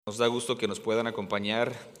Nos da gusto que nos puedan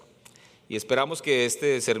acompañar y esperamos que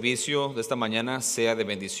este servicio de esta mañana sea de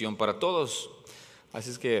bendición para todos. Así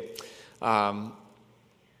es que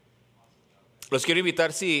los quiero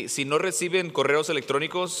invitar, si no reciben correos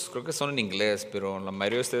electrónicos, creo que son en inglés, pero la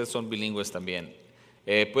mayoría de ustedes son bilingües también.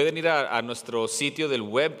 Pueden ir a nuestro sitio del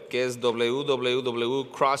web, que es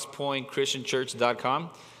www.crosspointchristianchurch.com,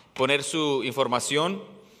 poner su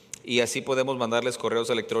información y así podemos mandarles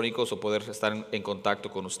correos electrónicos o poder estar en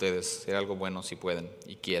contacto con ustedes. Será algo bueno si pueden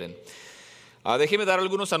y quieren. Déjenme dar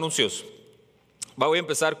algunos anuncios. Voy a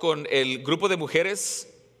empezar con el grupo de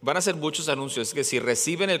mujeres. Van a ser muchos anuncios. Es que si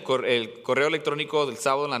reciben el correo electrónico del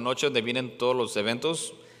sábado en la noche donde vienen todos los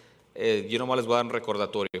eventos, yo nomás les voy a dar un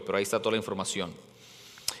recordatorio, pero ahí está toda la información.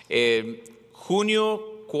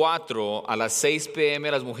 Junio 4 a las 6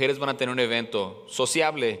 p.m. las mujeres van a tener un evento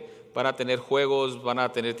sociable. Van a tener juegos, van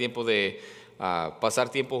a tener tiempo de pasar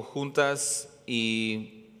tiempo juntas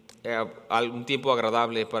y un tiempo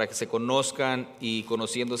agradable para que se conozcan, y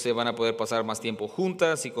conociéndose van a poder pasar más tiempo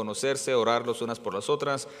juntas y conocerse, orar los unas por las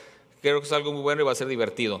otras. Creo que es algo muy bueno y va a ser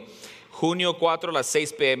divertido. Junio 4 a las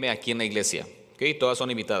 6 p.m. aquí en la iglesia. ¿Okay? Todas son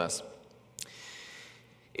invitadas.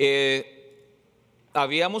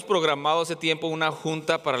 Habíamos programado hace tiempo una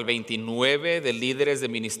junta para el 29 de líderes de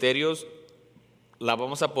ministerios. La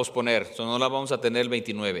vamos a posponer, no la vamos a tener el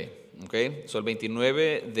 29, ¿okay? El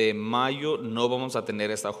 29 de mayo no vamos a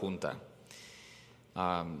tener esta junta.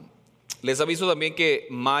 Les aviso también que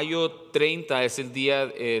mayo 30 es el día,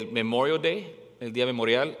 el Memorial Day, el día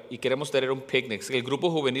memorial, y queremos tener un picnic. El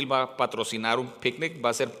grupo juvenil va a patrocinar un picnic,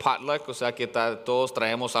 va a ser potluck, o sea que todos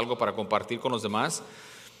traemos algo para compartir con los demás.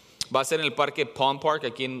 Va a ser en el parque Palm Park,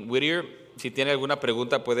 aquí en Whittier. Si tiene alguna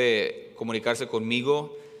pregunta puede comunicarse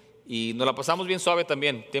conmigo. Y nos la pasamos bien suave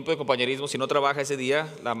también, tiempo de compañerismo. Si no trabaja ese día,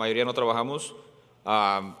 la mayoría no trabajamos,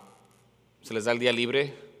 se les da el día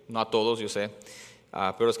libre, no a todos, yo sé,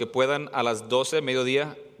 pero los que puedan, a las 12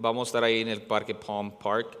 mediodía, vamos a estar ahí en el parque Palm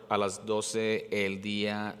Park a las 12 el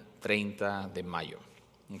día 30 de mayo.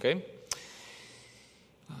 ¿Okay?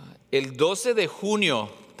 El 12 de junio,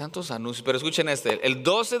 tantos anuncios, pero escuchen este,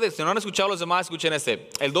 si no han escuchado los demás, escuchen este.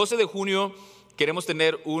 El 12 de junio queremos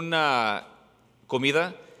tener una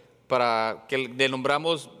comida para que le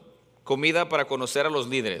nombramos comida para conocer a los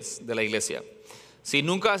líderes de la iglesia. Si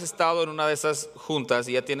nunca has estado en una de esas juntas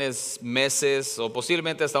y ya tienes meses o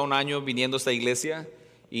posiblemente hasta un año viniendo a esta iglesia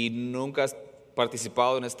y nunca has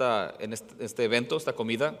participado en este evento, esta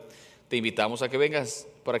comida, te invitamos a que vengas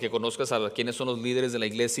para que conozcas a quiénes son los líderes de la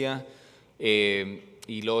iglesia,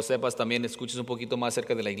 y luego sepas también, escuches un poquito más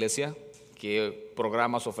acerca de la iglesia, qué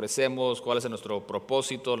programas ofrecemos, cuál es nuestro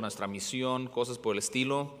propósito, nuestra misión, cosas por el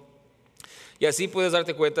estilo. Y así puedes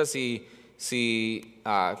darte cuenta si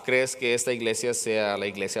crees que esta iglesia sea la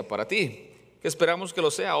iglesia para ti, que esperamos que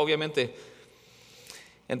lo sea, obviamente.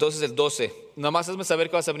 Entonces el 12, nada más hazme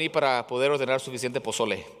saber que vas a venir para poder ordenar suficiente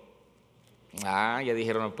pozole. Ya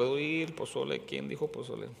dijeron, no puedo ir, pozole. ¿Quién dijo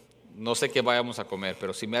pozole? No sé qué vayamos a comer,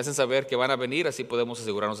 pero si me hacen saber que van a venir, así podemos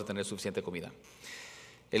asegurarnos de tener suficiente comida.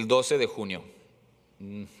 El 12 de junio.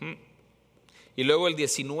 Y luego el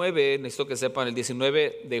 19, necesito que sepan, el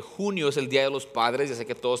 19 de junio es el Día de los Padres. Ya sé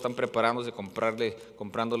que todos están preparándose,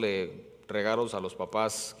 comprándole regalos a los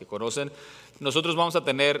papás que conocen. Nosotros vamos a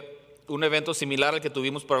tener un evento similar al que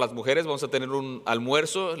tuvimos para las mujeres. Vamos a tener un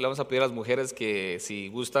almuerzo. Le vamos a pedir a las mujeres que si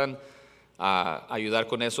gustan ayudar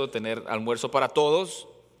con eso, tener almuerzo para todos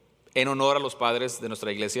en honor a los padres de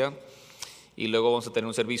nuestra iglesia. Y luego vamos a tener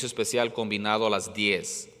un servicio especial combinado a las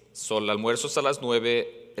 10. El almuerzo es a las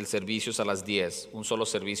 9. El servicio es a las 10, un solo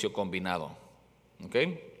servicio combinado. ¿Ok?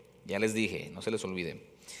 Ya les dije, no se les olvide.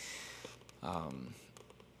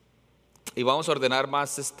 Y vamos a ordenar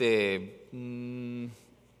más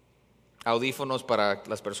audífonos para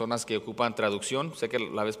las personas que ocupan traducción. Sé que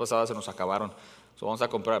la vez pasada se nos acabaron. Vamos a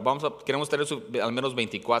comprar, queremos tener al menos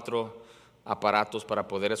 24 aparatos para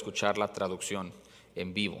poder escuchar la traducción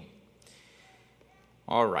en vivo.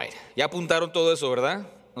 All right. Ya apuntaron todo eso, ¿verdad?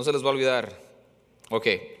 No se les va a olvidar. Ok,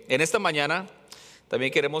 en esta mañana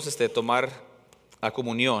también queremos tomar la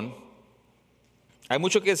comunión. Hay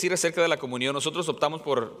mucho que decir acerca de la comunión. Nosotros optamos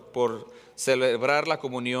por celebrar la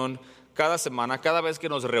comunión cada semana, cada vez que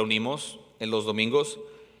nos reunimos en los domingos.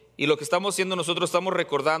 Y lo que estamos haciendo nosotros,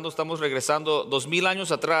 estamos regresando 2000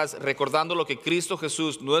 años atrás, recordando lo que Cristo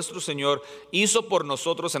Jesús, nuestro Señor, hizo por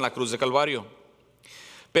nosotros en la cruz de Calvario.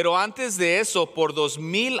 Pero antes de eso, por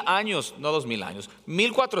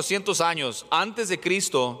 1400 años antes de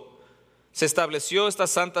Cristo, se estableció esta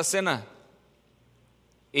Santa Cena,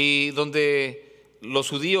 y donde los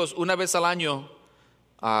judíos una vez al año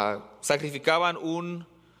sacrificaban un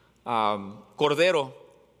cordero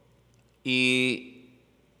Y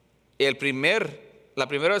la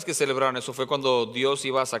primera vez que celebraron eso fue cuando Dios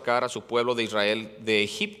iba a sacar a su pueblo de Israel de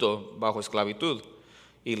Egipto bajo esclavitud.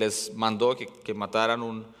 Y les mandó que mataran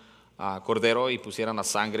un cordero y pusieran la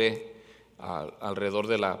sangre alrededor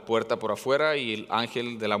de la puerta por afuera, y el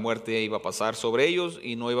ángel de la muerte iba a pasar sobre ellos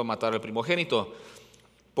y no iba a matar al primogénito.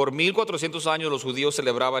 Por 1400 años los judíos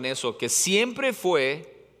celebraban eso, que siempre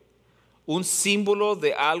fue un símbolo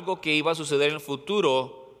de algo que iba a suceder en el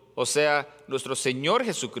futuro, o sea, nuestro Señor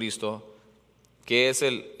Jesucristo, que es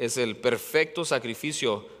el perfecto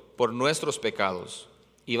sacrificio por nuestros pecados,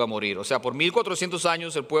 iba a morir. O sea, por 1400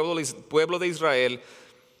 años el pueblo de Israel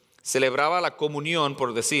celebraba la comunión,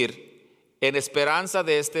 por decir, en esperanza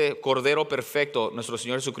de este Cordero perfecto, nuestro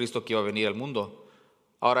Señor Jesucristo, que iba a venir al mundo.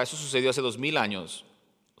 Ahora, eso sucedió hace 2000 años.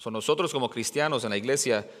 Nosotros como cristianos en la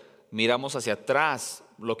iglesia miramos hacia atrás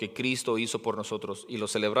lo que Cristo hizo por nosotros y lo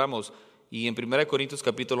celebramos. Y en 1 Corintios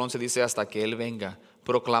capítulo 11 dice: hasta que Él venga,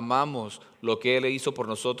 proclamamos lo que Él hizo por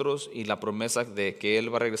nosotros y la promesa de que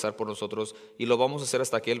Él va a regresar por nosotros, y lo vamos a hacer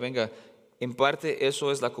hasta que Él venga. En parte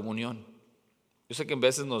eso es la comunión. Yo sé que en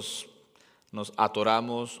veces nos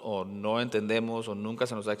atoramos o no entendemos o nunca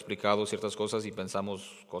se nos ha explicado ciertas cosas y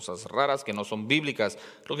pensamos cosas raras que no son bíblicas.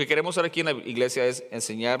 Lo que queremos hacer aquí en la iglesia es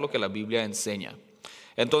enseñar lo que la Biblia enseña.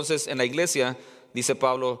 Entonces, en la iglesia, dice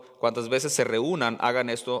Pablo, cuantas veces se reúnan, hagan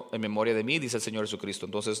esto en memoria de mí, dice el Señor Jesucristo.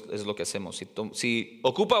 Entonces, es lo que hacemos. Si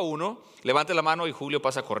ocupa uno, levante la mano y Julio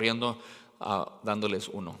pasa corriendo dándoles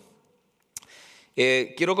uno.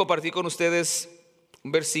 Quiero compartir con ustedes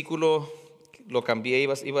un versículo. Lo cambié,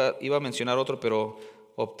 iba a mencionar otro, pero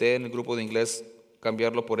opté en el grupo de inglés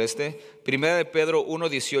cambiarlo por este. Primera de Pedro 1,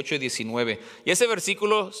 18 y 19. Y esos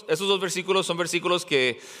dos versículos son versículos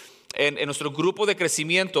que en nuestro grupo de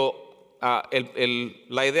crecimiento,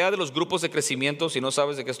 la idea de los grupos de crecimiento, si no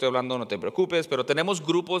sabes de qué estoy hablando, no te preocupes, pero tenemos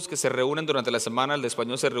grupos que se reúnen durante la semana. El de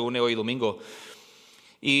español se reúne hoy domingo.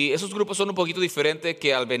 Y esos grupos son un poquito diferentes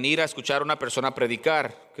que al venir a escuchar a una persona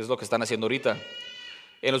predicar, que es lo que están haciendo ahorita.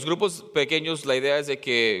 En los grupos pequeños la idea es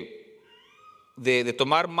de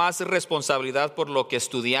tomar más responsabilidad por lo que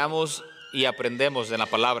estudiamos y aprendemos en la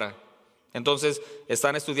palabra. Entonces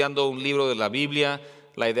están estudiando un libro de la Biblia.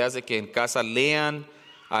 La idea es de que en casa lean,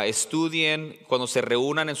 estudien. Cuando se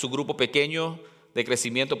reúnan en su grupo pequeño de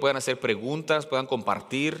crecimiento puedan hacer preguntas, puedan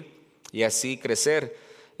compartir y así crecer.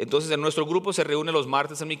 Entonces en nuestro grupo se reúne los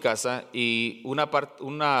martes en mi casa, y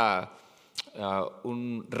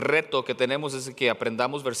un reto que tenemos es que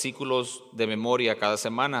aprendamos versículos de memoria cada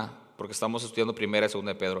semana, porque estamos estudiando 1 y 2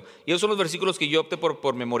 de Pedro. Y esos son los versículos que yo opté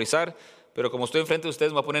por memorizar, pero como estoy enfrente de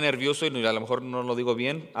ustedes me voy a poner nervioso y a lo mejor no lo digo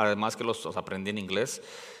bien, además que los aprendí en inglés.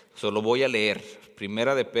 Solo voy a leer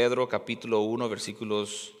 1 de Pedro capítulo 1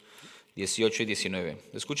 versículos 18 y 19.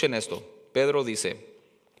 Escuchen esto. Pedro dice: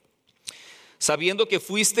 sabiendo que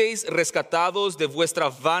fuisteis rescatados de vuestra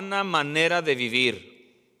vana manera de vivir,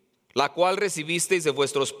 la cual recibisteis de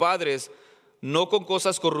vuestros padres, no con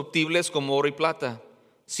cosas corruptibles como oro y plata,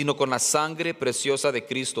 sino con la sangre preciosa de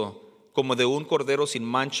Cristo, como de un cordero sin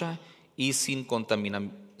mancha y sin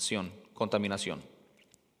contaminación.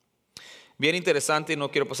 Bien interesante, no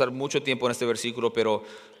quiero pasar mucho tiempo en este versículo, pero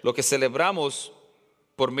lo que celebramos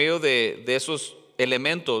por medio de esos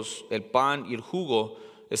elementos, el pan y el jugo,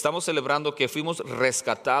 estamos celebrando que fuimos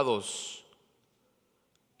rescatados,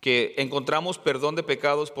 que encontramos perdón de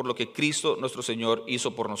pecados por lo que Cristo nuestro Señor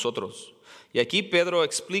hizo por nosotros. Y aquí Pedro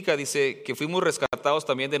explica, dice que fuimos rescatados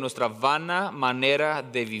también de nuestra vana manera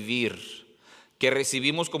de vivir, que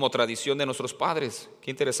recibimos como tradición de nuestros padres. Qué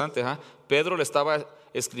interesante, ¿eh? Pedro le estaba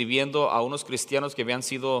escribiendo a unos cristianos que habían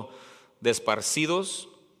sido desparcidos,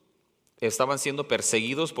 estaban siendo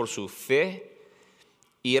perseguidos por su fe,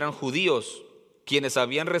 y eran judíos quienes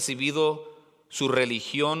habían recibido su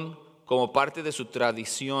religión como parte de su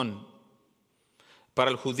tradición.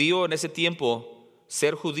 Para el judío en ese tiempo,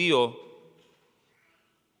 ser judío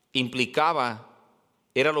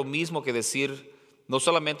era lo mismo que decir no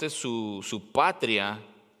solamente su patria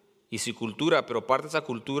y su cultura, pero parte de esa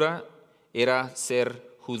cultura era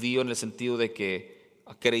ser judío en el sentido de que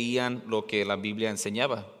creían lo que la Biblia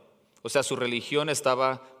enseñaba. O sea, su religión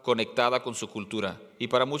estaba conectada con su cultura. Y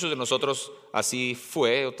para muchos de nosotros así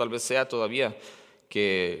fue, o tal vez sea todavía,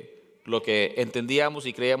 que lo que entendíamos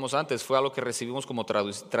y creíamos antes fue algo que recibimos como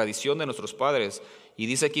tradición de nuestros padres. Y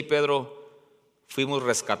dice aquí Pedro, fuimos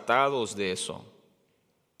rescatados de eso.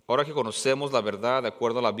 Ahora que conocemos la verdad de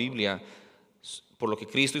acuerdo a la Biblia, por lo que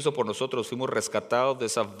Cristo hizo por nosotros, fuimos rescatados de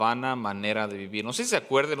esa vana manera de vivir. No sé si se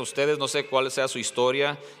acuerden ustedes, no sé cuál sea su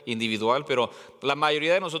historia individual, pero la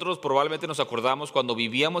mayoría de nosotros probablemente nos acordamos cuando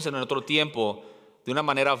vivíamos en otro tiempo de una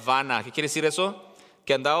manera vana. ¿Qué quiere decir eso?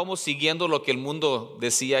 que andábamos siguiendo lo que el mundo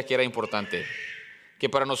decía que era importante. Que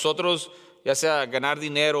para nosotros, ya sea ganar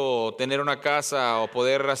dinero, o tener una casa, o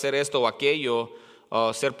poder hacer esto o aquello,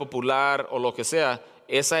 o ser popular o lo que sea,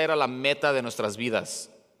 esa era la meta de nuestras vidas.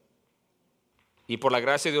 Y por la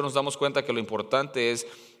gracia de Dios nos damos cuenta que lo importante es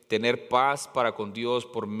tener paz para con Dios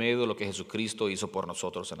por medio de lo que Jesucristo hizo por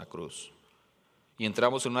nosotros en la cruz. Y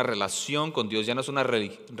entramos en una relación con Dios, ya no es una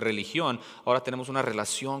religión, ahora tenemos una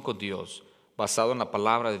relación con Dios, basado en la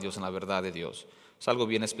palabra de Dios, en la verdad de Dios. Es algo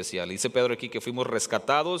bien especial. Dice Pedro aquí que fuimos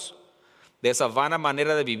rescatados de esa vana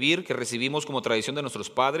manera de vivir que recibimos como tradición de nuestros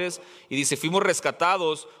padres. Y dice, fuimos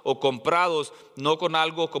rescatados o comprados no con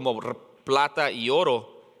algo como plata y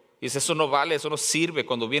oro. Dice, eso no vale, eso no sirve.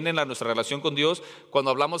 Cuando viene nuestra relación con Dios,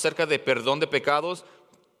 cuando hablamos acerca de perdón de pecados,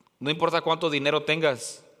 no importa cuánto dinero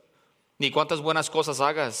tengas, ni cuántas buenas cosas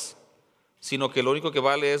hagas, sino que lo único que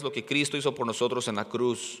vale es lo que Cristo hizo por nosotros en la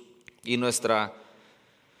cruz. Y nuestra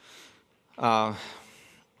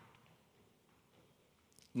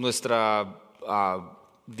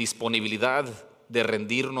disponibilidad de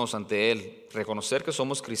rendirnos ante Él, reconocer que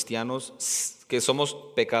somos cristianos, que somos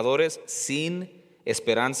pecadores sin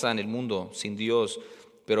esperanza en el mundo, sin Dios,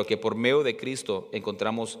 pero que por medio de Cristo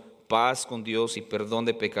encontramos paz con Dios y perdón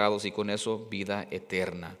de pecados y con eso vida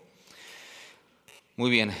eterna. Muy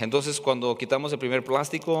bien, entonces cuando quitamos el primer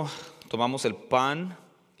plástico, tomamos el pan,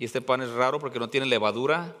 y este pan es raro porque no tiene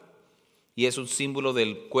levadura y es un símbolo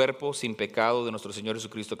del cuerpo sin pecado de nuestro Señor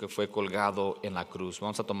Jesucristo que fue colgado en la cruz.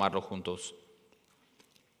 Vamos a tomarlo juntos.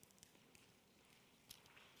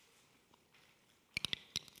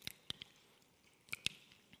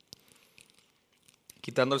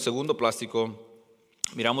 Quitando el segundo plástico,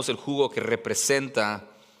 miramos el jugo que representa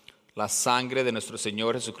la sangre de nuestro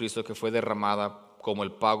Señor Jesucristo que fue derramada como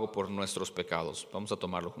el pago por nuestros pecados. Vamos a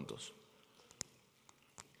tomarlo juntos.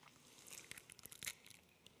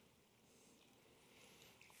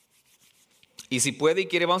 Y si puede y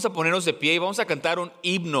quiere, vamos a ponernos de pie y vamos a cantar un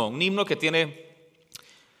himno que tiene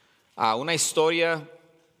una historia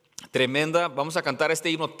tremenda. Vamos a cantar este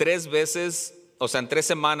himno 3 veces, o sea, en 3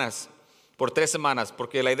 semanas. Por 3 semanas,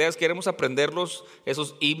 porque la idea es que queremos aprenderlos,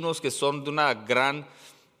 esos himnos que son de una gran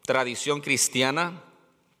tradición cristiana,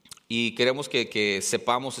 y queremos que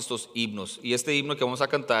sepamos estos himnos. Y este himno que vamos a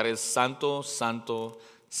cantar es Santo, Santo,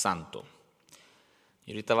 Santo.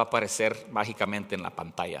 Y ahorita va a aparecer mágicamente en la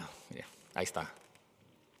pantalla. Ahí está.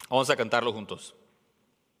 Vamos a cantarlo juntos.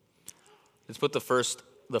 Let's put the first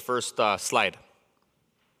slide.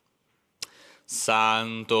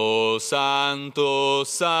 Santo, Santo,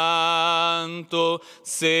 Santo,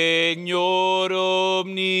 Señor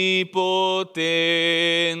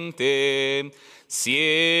omnipotente,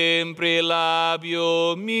 siempre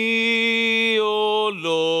labio mío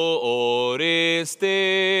loores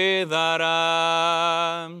te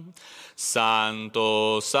dará.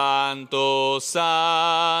 Santo, Santo,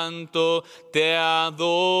 Santo, te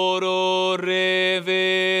adoro reverente.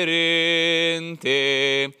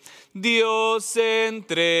 Dios en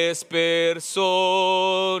 3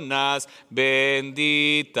 personas,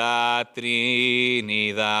 bendita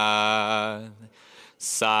Trinidad.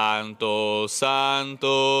 Santo,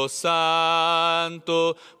 Santo,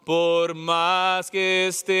 Santo, por más que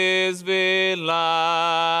estés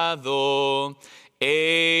velado,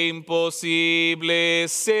 e imposible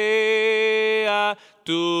sea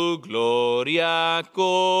tu gloria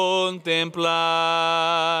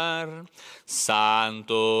contemplar.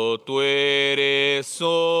 Santo tú eres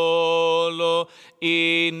solo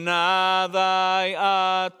y nada hay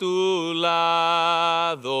a tu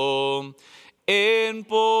lado. En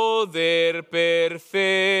poder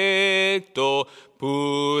perfecto,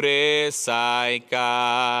 pureza y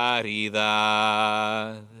caridad.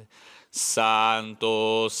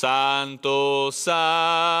 Santo, Santo,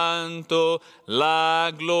 Santo,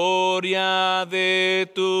 la gloria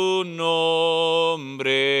de tu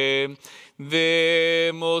nombre.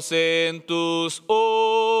 Vemos en tus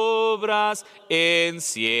obras, en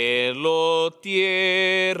cielo,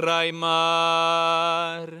 tierra y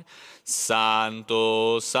mar.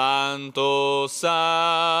 Santo, Santo,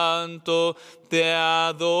 Santo, te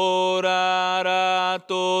adorará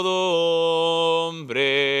todo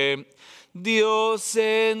hombre. Dios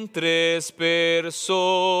en 3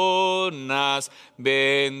 personas,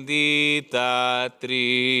 bendita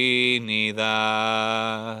Trinidad.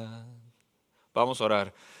 Vamos a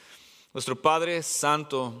orar. Nuestro Padre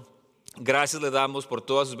Santo, gracias le damos por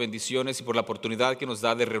todas sus bendiciones y por la oportunidad que nos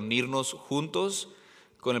da de reunirnos juntos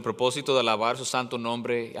con el propósito de alabar su santo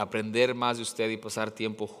nombre, aprender más de usted y pasar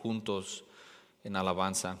tiempo juntos. en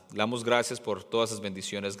alabanza. Le damos gracias por todas esas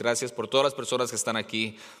bendiciones. Gracias por todas las personas que están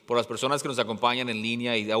aquí, por las personas que nos acompañan en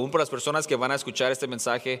línea y aún por las personas que van a escuchar este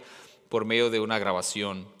mensaje por medio de una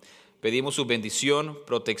grabación. Pedimos su bendición,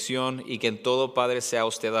 protección y que en todo, Padre, sea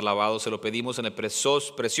usted alabado. Se lo pedimos en el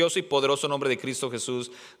precioso y poderoso nombre de Cristo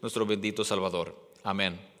Jesús, nuestro bendito Salvador.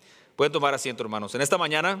 Amén. Pueden tomar asiento, hermanos. En esta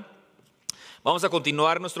mañana vamos a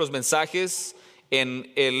continuar nuestros mensajes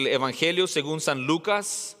en el Evangelio según San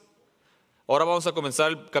Lucas. Ahora vamos a comenzar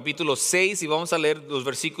el capítulo 6 y vamos a leer los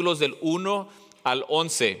versículos del 1 al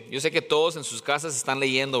 11. Yo sé que todos en sus casas están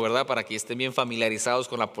leyendo, ¿verdad? Para que estén bien familiarizados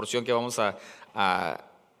con la porción que vamos a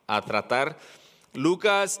tratar.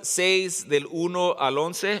 Lucas 6 del 1 al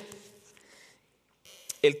 11.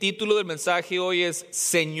 El título del mensaje hoy es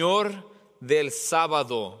Señor del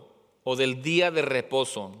sábado o del día de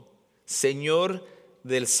reposo. Señor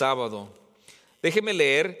del sábado. Déjeme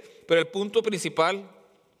leer, pero el punto principal,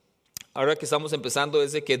 ahora que estamos empezando,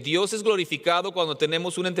 es de que Dios es glorificado cuando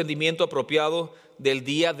tenemos un entendimiento apropiado del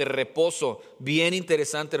día de reposo. Bien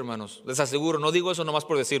interesante, hermanos. Les aseguro, no digo eso nomás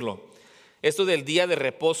por decirlo. Esto del día de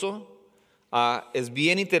reposo es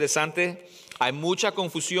bien interesante. Hay mucha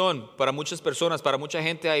confusión para muchas personas, para mucha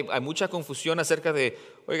gente hay mucha confusión acerca de,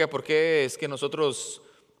 oiga, ¿por qué es que nosotros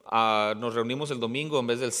nos reunimos el domingo en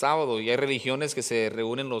vez del sábado? Y hay religiones que se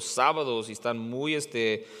reúnen los sábados y están muy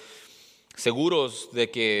seguros de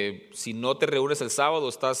que si no te reúnes el sábado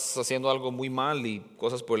estás haciendo algo muy mal y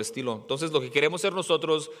cosas por el estilo. Entonces lo que queremos hacer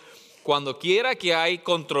nosotros, cuando quiera que hay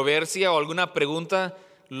controversia o alguna pregunta,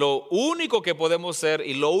 lo único que podemos hacer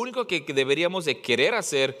y lo único que deberíamos de querer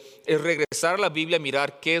hacer es regresar a la Biblia,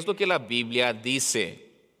 mirar qué es lo que la Biblia dice.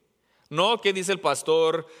 No qué dice el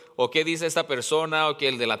pastor o qué dice esta persona o que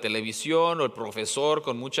el de la televisión o el profesor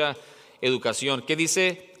con mucha educación. ¿Qué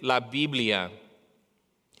dice la Biblia?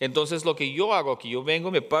 Entonces lo que yo hago, que yo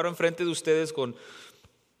vengo, me paro enfrente de ustedes con,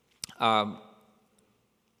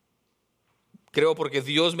 creo porque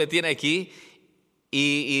Dios me tiene aquí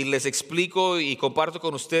y les explico y comparto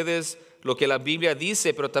con ustedes lo que la Biblia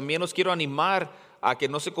dice, pero también los quiero animar a que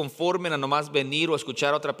no se conformen a nomás venir o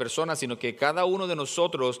escuchar a otra persona, sino que cada uno de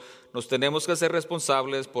nosotros nos tenemos que hacer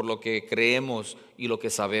responsables por lo que creemos y lo que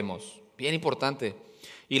sabemos. Bien importante.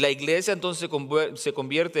 Y la iglesia entonces se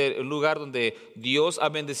convierte en un lugar donde Dios ha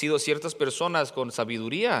bendecido a ciertas personas con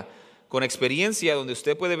sabiduría, con experiencia, donde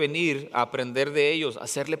usted puede venir a aprender de ellos, a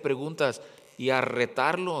hacerle preguntas y a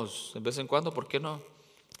retarlos de vez en cuando, ¿por qué no?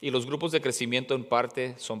 Y los grupos de crecimiento en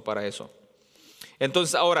parte son para eso.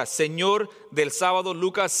 Entonces ahora, Señor del sábado,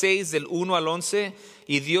 Lucas 6 del 1 al 11,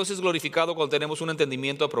 y Dios es glorificado cuando tenemos un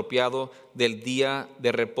entendimiento apropiado del día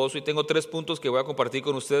de reposo. Y tengo 3 puntos que voy a compartir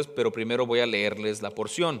con ustedes, pero primero voy a leerles la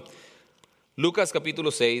porción. Lucas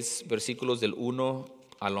capítulo 6, versículos del 1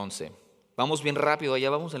 al 11. Vamos bien rápido,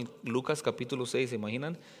 allá vamos en Lucas capítulo 6, ¿se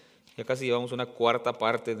imaginan? Ya casi llevamos una cuarta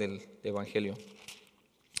parte del Evangelio.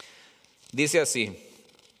 Dice así: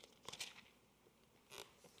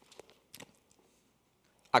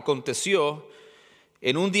 aconteció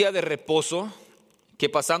en un día de reposo que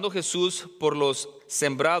pasando Jesús por los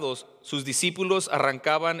sembrados, sus discípulos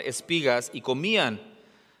arrancaban espigas y comían,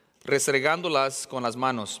 restregándolas con las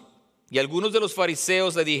manos. Y algunos de los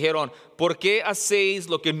fariseos le dijeron: ¿por qué hacéis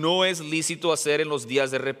lo que no es lícito hacer en los días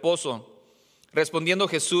de reposo? Respondiendo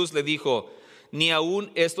Jesús le dijo: ¿ni aún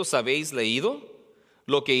esto habéis leído?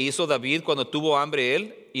 Lo que hizo David cuando tuvo hambre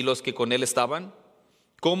él y los que con él estaban.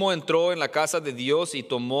 Cómo entró en la casa de Dios y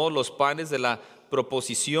tomó los panes de la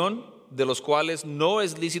proposición, de los cuales no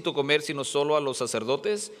es lícito comer sino solo a los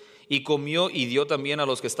sacerdotes, y comió y dio también a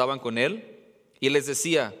los que estaban con él. Y les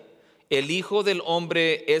decía: el Hijo del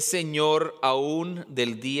Hombre es Señor aún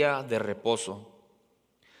del día de reposo.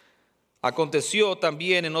 Aconteció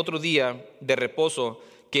también en otro día de reposo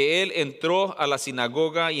que él entró a la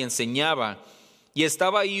sinagoga y enseñaba, y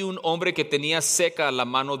estaba ahí un hombre que tenía seca la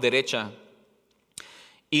mano derecha.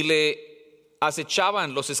 Y le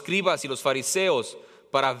acechaban los escribas y los fariseos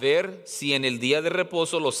para ver si en el día de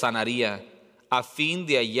reposo lo sanaría, a fin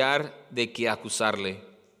de hallar de qué acusarle.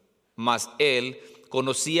 Mas él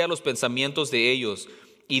conocía los pensamientos de ellos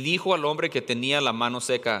y dijo al hombre que tenía la mano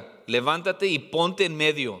seca: levántate y ponte en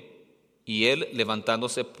medio. Y él,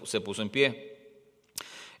 levantándose, se puso en pie.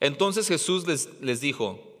 Entonces Jesús les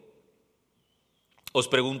dijo: os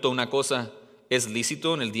pregunto una cosa, ¿es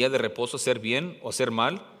lícito en el día de reposo hacer bien o hacer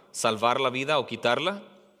mal, salvar la vida o quitarla?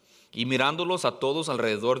 Y mirándolos a todos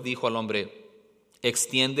alrededor, dijo al hombre: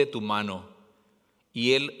 extiende tu mano.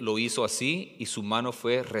 Y él lo hizo así, y su mano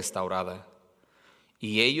fue restaurada.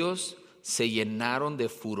 Y ellos se llenaron de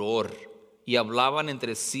furor y hablaban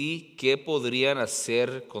entre sí qué podrían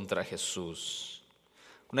hacer contra Jesús.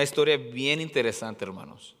 Una historia bien interesante,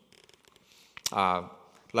 hermanos.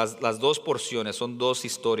 Las dos porciones, son dos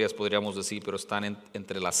historias, podríamos decir, pero están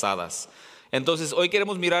entrelazadas. Entonces, hoy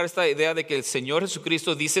queremos mirar esta idea de que el Señor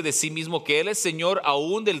Jesucristo dice de sí mismo que Él es Señor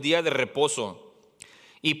aún del día de reposo.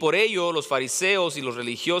 Y por ello los fariseos y los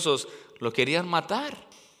religiosos lo querían matar.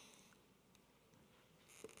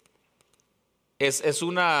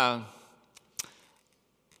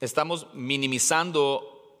 Estamos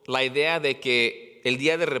minimizando la idea de que el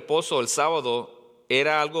día de reposo, el sábado,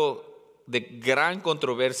 era algo de gran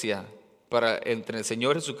controversia entre el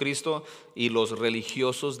Señor Jesucristo y los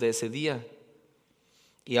religiosos de ese día.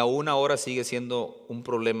 Y aún ahora sigue siendo un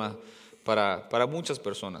problema para muchas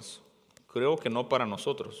personas. Creo que no para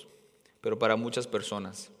nosotros, pero para muchas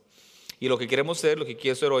personas. Y lo que queremos hacer, lo que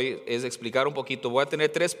quiero hacer hoy es explicar un poquito. Voy a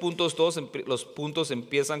tener 3 puntos, todos los puntos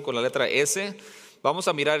empiezan con la letra S. Vamos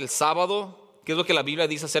a mirar el sábado, qué es lo que la Biblia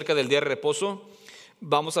dice acerca del día de reposo.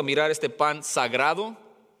 Vamos a mirar este pan sagrado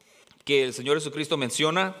que el Señor Jesucristo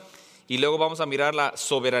menciona. Y luego vamos a mirar la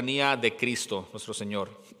soberanía de Cristo, nuestro Señor.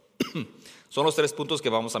 Son los 3 puntos que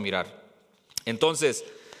vamos a mirar. Entonces,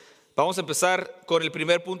 vamos a empezar con el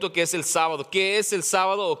primer punto, que es el sábado. ¿Qué es el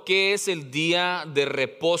sábado o qué es el día de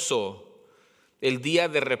reposo? El día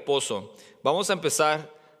de reposo. Vamos a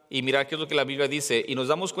empezar y mirar qué es lo que la Biblia dice. Y nos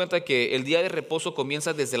damos cuenta que el día de reposo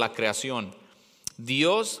comienza desde la creación.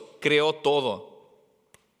 Dios creó todo.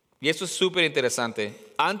 Y esto es súper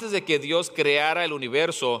interesante. Antes de que Dios creara el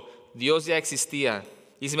universo, Dios ya existía.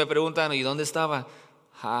 Y si me preguntan, ¿y dónde estaba?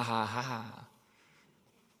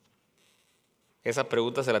 Esa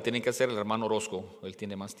pregunta se la tiene que hacer el hermano Orozco. Él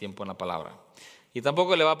tiene más tiempo en la palabra. Y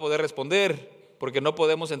tampoco le va a poder responder, porque no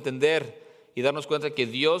podemos entender y darnos cuenta que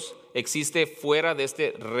Dios existe fuera de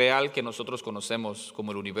este real que nosotros conocemos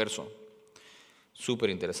como el universo.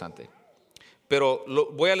 Súper interesante. Pero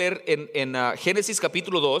voy a leer en Génesis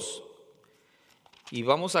capítulo 2. Y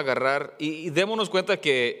vamos a agarrar, y démonos cuenta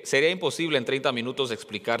que sería imposible en 30 minutos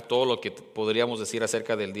explicar todo lo que podríamos decir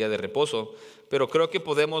acerca del día de reposo, pero creo que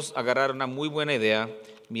podemos agarrar una muy buena idea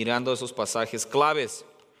mirando esos pasajes claves.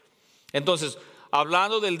 Entonces,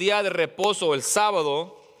 hablando del día de reposo, el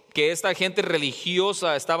sábado, que esta gente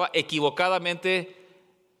religiosa estaba equivocadamente,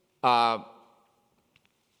 habían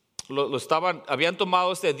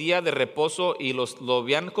tomado este día de reposo y lo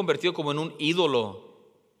habían convertido como en un ídolo.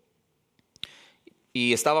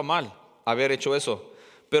 Y estaba mal haber hecho eso.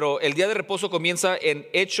 Pero el día de reposo comienza en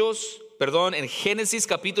Génesis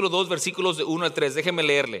capítulo 2, versículos de 1 al 3. Déjenme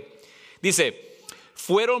leerle. Dice: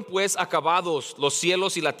 fueron pues acabados los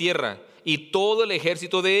cielos y la tierra y todo el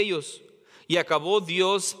ejército de ellos. Y acabó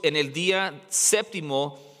Dios en el día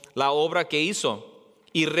séptimo la obra que hizo.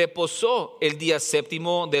 Y reposó el día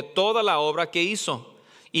séptimo de toda la obra que hizo.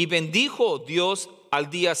 Y bendijo Dios al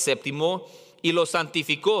día séptimo y lo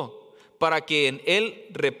santificó, para que en él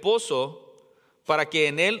reposó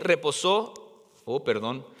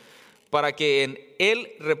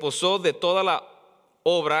de toda la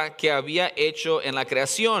obra que había hecho en la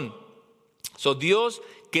creación. So, Dios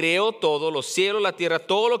creó todo, los cielos, la tierra,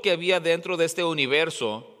 todo lo que había dentro de este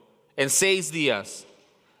universo en 6 días.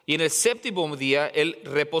 Y en el séptimo día él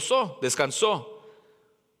reposó, descansó.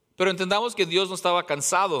 Pero entendamos que Dios no estaba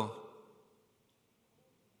cansado.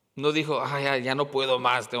 No dijo, ya no puedo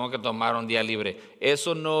más, tengo que tomar un día libre.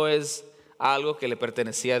 Eso no es algo que le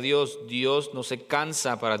pertenecía a Dios. Dios no se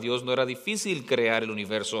cansa. Para Dios no era difícil crear el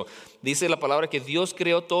universo. Dice la palabra que Dios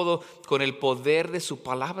creó todo con el poder de su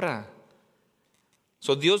palabra.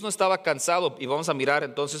 Dios no estaba cansado. Y vamos a mirar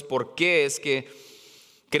entonces por qué es que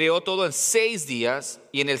creó todo en 6 días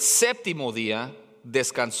y en el séptimo día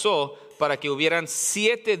descansó, para que hubieran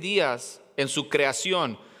 7 días en su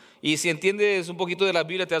creación. Y si entiendes un poquito de la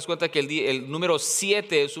Biblia, te das cuenta que el número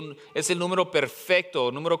 7 es el número perfecto,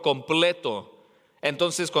 el número completo.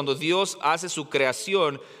 Entonces, cuando Dios hace su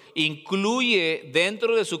creación, incluye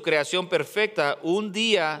dentro de su creación perfecta un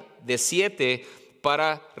día de 7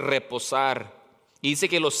 para reposar. Y dice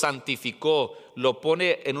que lo santificó, lo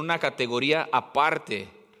pone en una categoría aparte.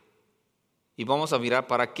 Y vamos a mirar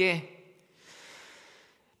para qué.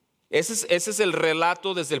 Ese es el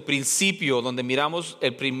relato desde el principio, donde miramos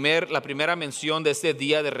la primera mención de este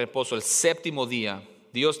día de reposo, el séptimo día.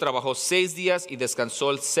 Dios trabajó 6 días y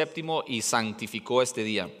descansó el séptimo y santificó este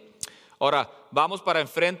día. Ahora, vamos para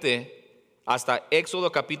enfrente hasta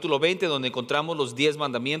Éxodo capítulo 20, donde encontramos los 10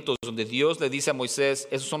 mandamientos, donde Dios le dice a Moisés,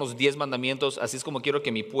 esos son los 10 mandamientos, así es como quiero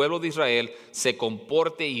que mi pueblo de Israel se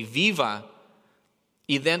comporte y viva.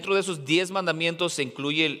 Y dentro de esos 10 mandamientos se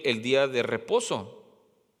incluye el día de reposo.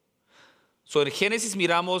 En Génesis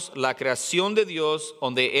miramos la creación de Dios,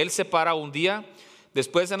 donde Él separa un día.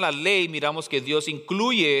 Después en la ley miramos que Dios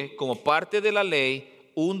incluye como parte de la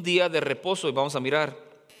ley un día de reposo. Y vamos a mirar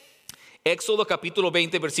Éxodo capítulo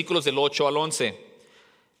 20, versículos del 8 al 11.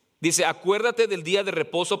 Dice, acuérdate del día de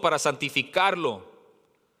reposo para santificarlo.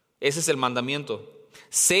 Ese es el mandamiento.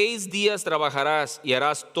 6 días trabajarás y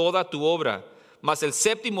harás toda tu obra, mas el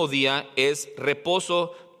séptimo día es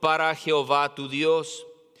reposo para Jehová tu Dios.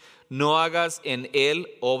 No hagas en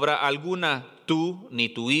él obra alguna, tú, ni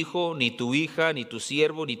tu hijo, ni tu hija, ni tu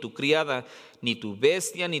siervo, ni tu criada, ni tu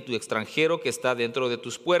bestia, ni tu extranjero que está dentro de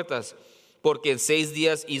tus puertas. Porque en 6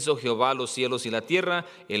 días hizo Jehová los cielos y la tierra,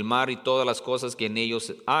 el mar y todas las cosas que en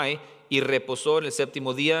ellos hay, y reposó en el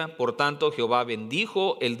séptimo día. Por tanto, Jehová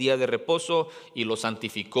bendijo el día de reposo y lo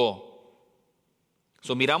santificó.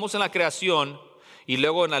 Miramos en la creación y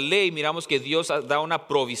luego en la ley miramos que Dios da una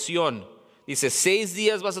provisión. Dice, 6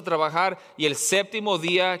 días vas a trabajar y el séptimo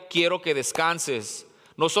día quiero que descanses.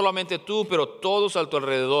 No solamente tú, pero todos a tu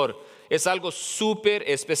alrededor. Es algo súper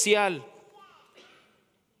especial.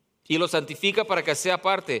 Y lo santifica para que sea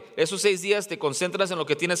parte. Esos 6 días te concentras en lo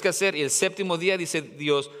que tienes que hacer. Y el séptimo día dice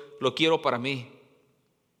Dios, lo quiero para mí.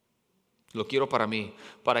 Lo quiero para mí.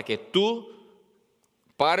 Para que tú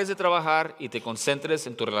pares de trabajar y te concentres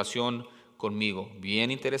en tu relación conmigo. Bien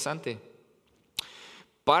interesante.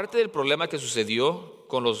 Parte del problema que sucedió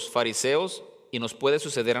con los fariseos y nos puede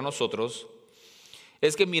suceder a nosotros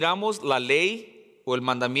es que miramos la ley o el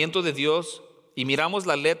mandamiento de Dios y miramos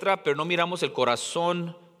la letra, pero no miramos el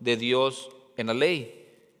corazón de Dios en la ley.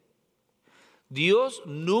 Dios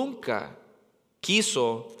nunca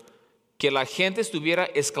quiso que la gente estuviera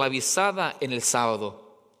esclavizada en el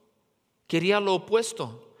sábado. Quería lo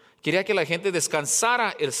opuesto. Quería que la gente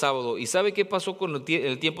descansara el sábado. ¿Y sabe qué pasó con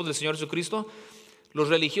el tiempo del Señor Jesucristo? Los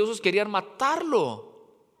religiosos querían matarlo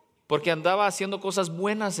porque andaba haciendo cosas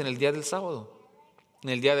buenas en el día del sábado, en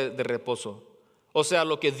el día de reposo. O sea,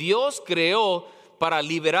 lo que Dios creó para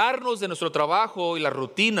liberarnos de nuestro trabajo y la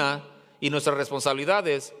rutina y nuestras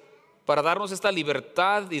responsabilidades, para darnos esta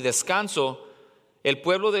libertad y descanso, el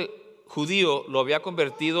pueblo judío lo había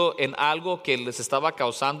convertido en algo que les estaba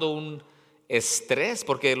causando un estrés,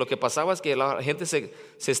 porque lo que pasaba es que la gente se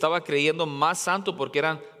estaba creyendo más santo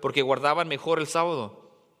porque guardaban mejor el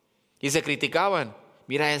sábado. Y se criticaban.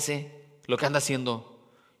 Mira ese, lo que anda haciendo.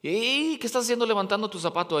 ¡Ey! ¿Qué estás haciendo levantando tu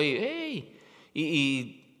zapato ahí? ¡Ey!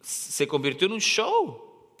 Y se convirtió en un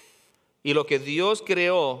show. Y lo que Dios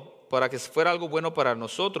creó para que fuera algo bueno para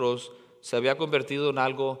nosotros, se había convertido en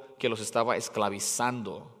algo que los estaba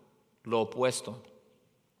esclavizando, lo opuesto.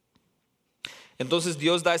 Entonces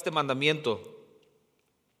Dios da este mandamiento: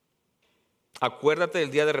 acuérdate del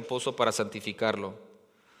día de reposo para santificarlo.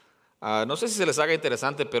 No sé si se les haga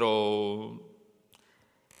interesante, pero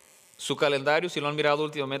su calendario, si lo han mirado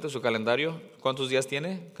últimamente, su calendario, ¿cuántos días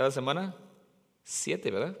tiene cada semana? 7,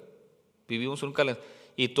 ¿verdad? Vivimos en un calendario.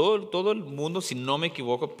 Y todo el mundo, si no me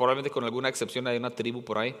equivoco, probablemente con alguna excepción, hay una tribu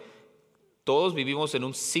por ahí, todos vivimos en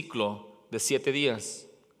un ciclo de 7 días.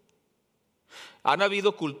 Han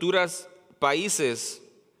habido culturas, países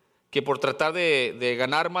que por tratar de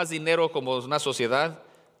ganar más dinero como una sociedad,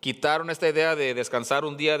 quitaron esta idea de descansar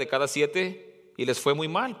un día de cada 7 y les fue muy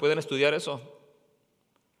mal. Pueden estudiar eso.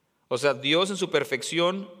 O sea, Dios en su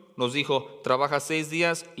perfección nos dijo, trabaja 6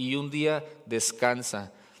 días y un día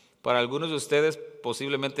descansa. Para algunos de ustedes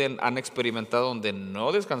posiblemente han experimentado donde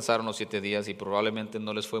no descansaron los 7 días y probablemente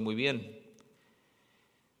no les fue muy bien.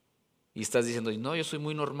 Y estás diciendo, no, yo soy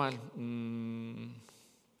muy normal.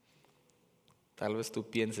 Tal vez tú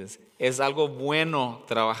pienses, es algo bueno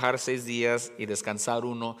trabajar 6 días y descansar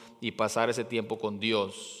 1 y pasar ese tiempo con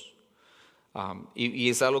Dios. Y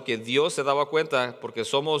es algo que Dios se daba cuenta porque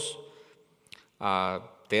somos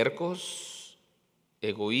tercos,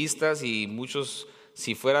 egoístas y muchos,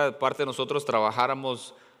 si fuera parte de nosotros,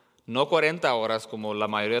 trabajáramos no 40 horas como la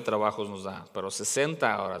mayoría de trabajos nos da, pero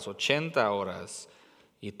 60 horas, 80 horas.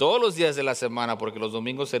 Y todos los días de la semana, porque los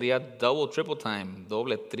domingos sería double, triple time,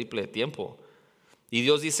 doble, triple tiempo. Y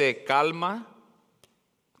Dios dice, calma,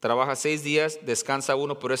 trabaja 6 días, descansa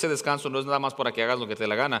 1, pero ese descanso no es nada más para que hagas lo que te dé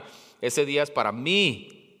la gana. Ese día es para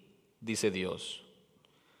mí, dice Dios.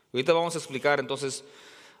 Ahorita vamos a explicar, entonces,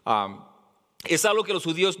 es algo que los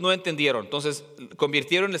judíos no entendieron. Entonces,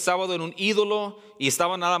 convirtieron el sábado en un ídolo y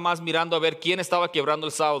estaban nada más mirando a ver quién estaba quebrando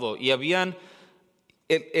el sábado. Y habían,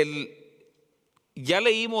 ya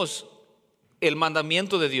leímos el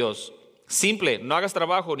mandamiento de Dios. Simple, no hagas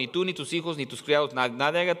trabajo, ni tú, ni tus hijos, ni tus criados,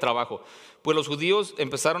 nadie haga trabajo. Pues los judíos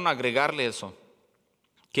empezaron a agregarle eso.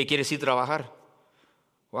 ¿Qué quiere decir trabajar?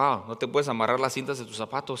 Wow, no te puedes amarrar las cintas de tus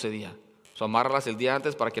zapatos ese día. O amárralas el día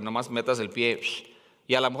antes para que nomás metas el pie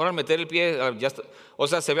Y a lo mejor al meter el pie, ya está, o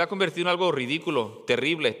sea, se había convertido en algo ridículo,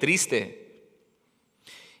 terrible, triste.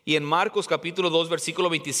 Y en Marcos capítulo 2, versículo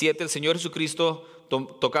 27, el Señor Jesucristo,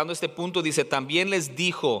 tocando este punto, dice, también les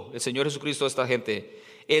dijo el Señor Jesucristo a esta gente,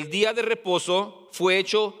 el día de reposo fue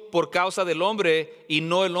hecho por causa del hombre y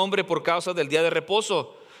no el hombre por causa del día de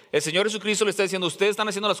reposo. El Señor Jesucristo le está diciendo, ustedes están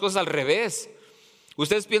haciendo las cosas al revés.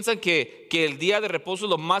 Ustedes piensan que el día de reposo es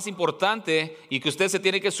lo más importante y que usted se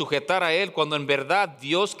tiene que sujetar a él, cuando en verdad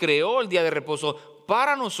Dios creó el día de reposo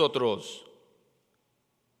para nosotros.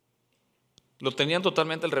 Lo tenían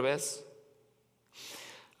totalmente al revés.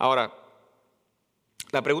 Ahora,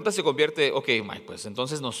 la pregunta se convierte, ok, Mike, pues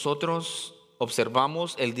entonces nosotros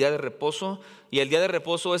observamos el día de reposo, y el día de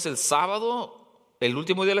reposo es el sábado, el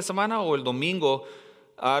último día de la semana, o el domingo.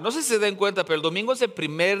 No sé si se den cuenta, pero el domingo es el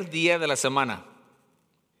primer día de la semana.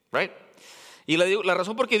 Right? Y la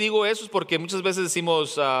razón por qué digo eso es porque muchas veces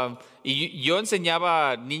decimos, y yo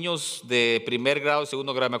enseñaba a niños de primer grado,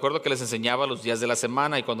 segundo grado, me acuerdo que les enseñaba los días de la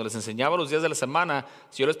semana, y cuando les enseñaba los días de la semana,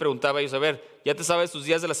 si yo les preguntaba a ellos, a ver, ¿ya te sabes tus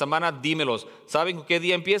días de la semana? Dímelos. ¿Saben con qué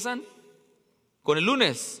día empiezan? Con el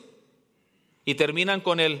lunes, y terminan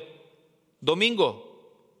con el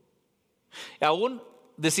domingo. Aún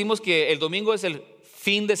decimos que el domingo es el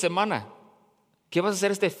fin de semana. ¿Qué vas a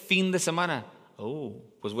hacer este fin de semana?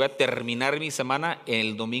 Pues voy a terminar mi semana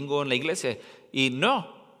el domingo en la iglesia. Y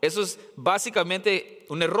no, eso es básicamente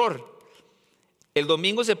un error. El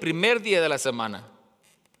domingo es el primer día de la semana.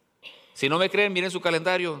 Si no me creen, miren su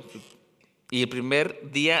calendario. Y el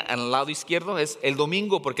primer día al lado izquierdo es el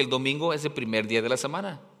domingo, porque el domingo es el primer día de la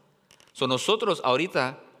semana. Nosotros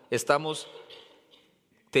ahorita estamos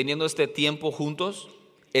teniendo este tiempo juntos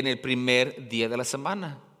en el primer día de la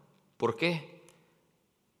semana. ¿Por qué?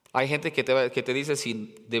 Hay gente que te dice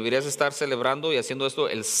si deberías estar celebrando y haciendo esto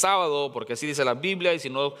el sábado, porque así dice la Biblia, y si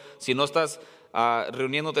no estás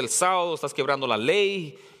reuniéndote el sábado, estás quebrando la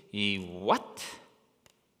ley. ¿Y what?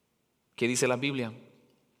 ¿Qué dice la Biblia?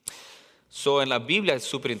 En la Biblia es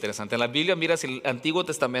súper interesante. En la Biblia miras el Antiguo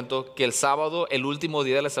Testamento, que el sábado, el último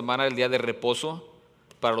día de la semana, el día de reposo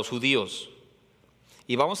para los judíos.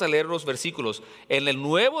 Y vamos a leer los versículos. En el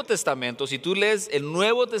Nuevo Testamento, si tú lees el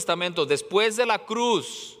Nuevo Testamento después de la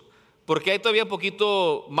cruz, porque hay todavía un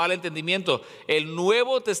poquito mal entendimiento, el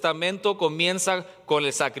Nuevo Testamento comienza con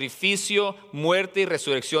el sacrificio, muerte y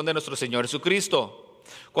resurrección de nuestro Señor Jesucristo.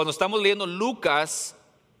 Cuando estamos leyendo Lucas,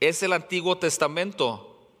 es el Antiguo Testamento.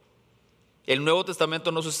 El Nuevo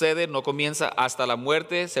Testamento no sucede, no comienza hasta la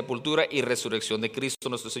muerte, sepultura y resurrección de Cristo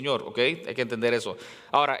nuestro Señor. ¿Ok? Hay que entender eso.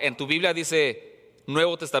 Ahora, en tu Biblia dice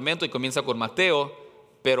Nuevo Testamento y comienza con Mateo,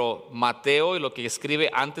 pero Mateo y lo que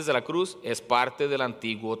escribe antes de la cruz es parte del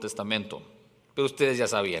Antiguo Testamento. Pero ustedes ya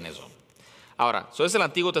sabían eso. Ahora, eso es el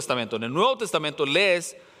Antiguo Testamento. En el Nuevo Testamento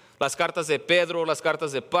lees las cartas de Pedro, las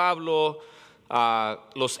cartas de Pablo,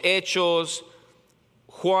 los Hechos,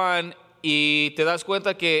 Juan, y te das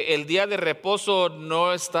cuenta que el día de reposo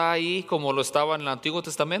no está ahí como lo estaba en el Antiguo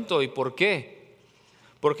Testamento. ¿Y por qué?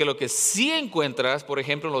 Porque lo que sí encuentras, por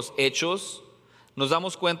ejemplo, en los Hechos, nos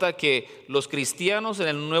damos cuenta que los cristianos en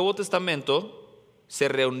el Nuevo Testamento se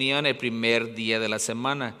reunían el primer día de la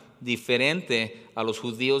semana, diferente a los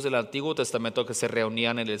judíos del Antiguo Testamento que se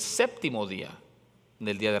reunían en el séptimo día, en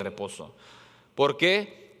el día de reposo. ¿Por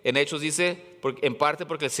qué? En Hechos dice, en parte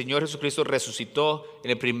porque el Señor Jesucristo resucitó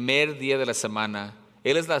en el primer día de la semana.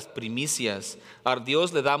 Él es las primicias. A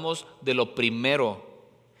Dios le damos de lo primero.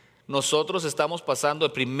 Nosotros estamos pasando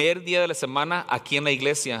el primer día de la semana aquí en la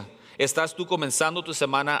iglesia. Estás tú comenzando tu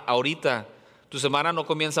semana ahorita. Tu semana no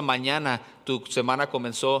comienza mañana, tu semana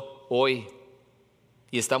comenzó hoy.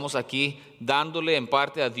 Y estamos aquí dándole en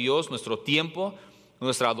parte a Dios nuestro tiempo,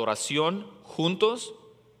 nuestra adoración juntos,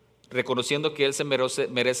 reconociendo que Él se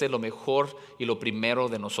merece lo mejor y lo primero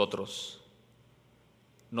de nosotros.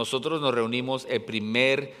 Nosotros nos reunimos el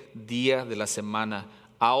primer día de la semana.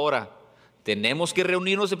 Ahora, ¿tenemos que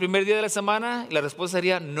reunirnos el primer día de la semana? Y la respuesta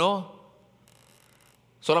sería no.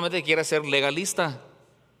 Solamente quiere ser legalista.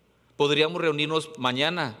 Podríamos reunirnos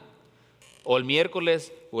mañana, o el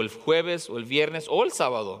miércoles, o el jueves, o el viernes, o el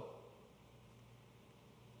sábado.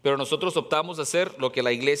 Pero nosotros optamos a hacer lo que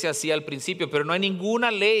la iglesia hacía al principio, pero no hay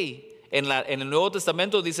ninguna ley. En el Nuevo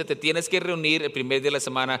Testamento dice, te tienes que reunir el primer día de la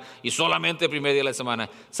semana y solamente el primer día de la semana.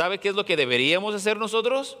 ¿Sabe qué es lo que deberíamos hacer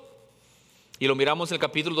nosotros? Y lo miramos en el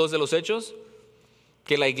capítulo 2 de los Hechos,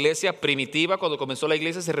 que la iglesia primitiva, cuando comenzó la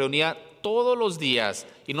iglesia, se reunía todos los días.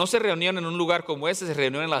 Y no se reunían en un lugar como este, se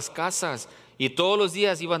reunían en las casas. Y todos los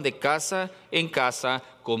días iban de casa en casa,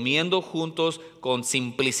 comiendo juntos, con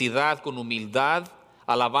simplicidad, con humildad,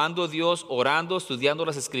 alabando a Dios, orando, estudiando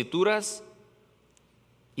las Escrituras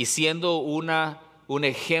y siendo un un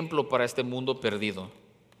ejemplo para este mundo perdido.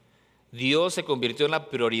 Dios se convirtió en la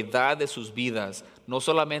prioridad de sus vidas, no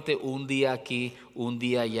solamente un día aquí, un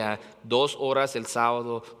día allá, 2 horas el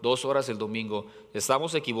sábado, 2 horas el domingo.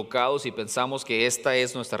 Estamos equivocados y pensamos que esta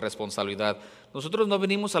es nuestra responsabilidad. Nosotros no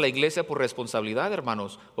venimos a la iglesia por responsabilidad,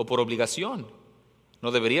 hermanos, o por obligación.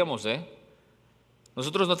 No deberíamos,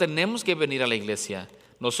 Nosotros no tenemos que venir a la iglesia.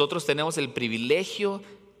 Nosotros tenemos el privilegio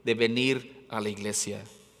de venir a la iglesia.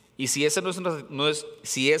 Y si esa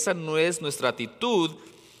no es nuestra actitud,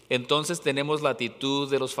 entonces tenemos la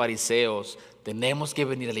actitud de los fariseos. Tenemos que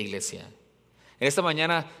venir a la iglesia. En esta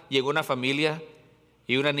mañana llegó una familia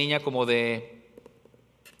y una niña como de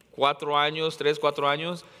 4 años, 3, 4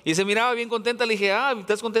 años, y se miraba bien contenta. Le dije,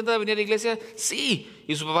 ¿estás contenta de venir a la iglesia? Sí.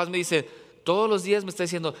 Y sus papás me dicen, todos los días me está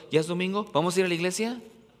diciendo, ¿ya es domingo? ¿Vamos a ir a la iglesia?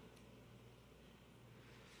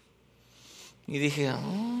 Y dije,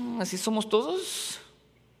 ¿así somos todos?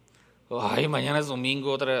 Ay, mañana es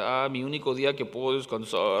domingo, mi único día que puedo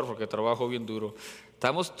descansar porque trabajo bien duro.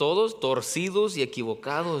 Estamos todos torcidos y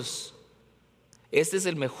equivocados. Este es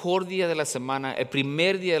el mejor día de la semana, el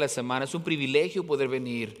primer día de la semana. Es un privilegio poder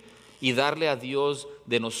venir y darle a Dios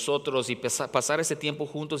de nosotros y pasar ese tiempo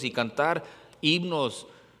juntos y cantar himnos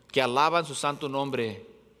que alaban su santo nombre.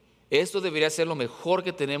 Esto debería ser lo mejor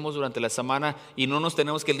que tenemos durante la semana y no nos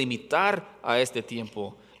tenemos que limitar a este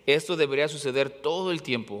tiempo. Esto debería suceder todo el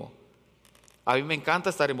tiempo. A mí me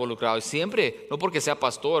encanta estar involucrado y siempre, no porque sea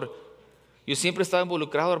pastor, yo siempre he estado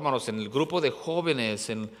involucrado, hermanos, en el grupo de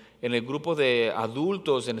jóvenes, en el grupo de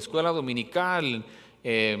adultos, en la escuela dominical,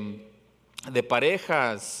 de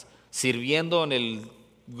parejas, sirviendo en el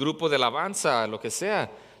grupo de alabanza, lo que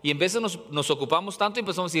sea. Y en vez de nos ocupamos tanto y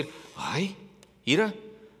empezamos a decir, ay, mira,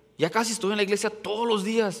 ya casi estoy en la iglesia todos los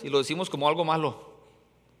días, y lo decimos como algo malo.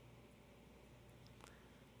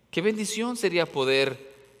 Qué bendición sería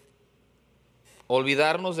poder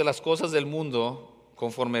olvidarnos de las cosas del mundo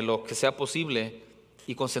conforme lo que sea posible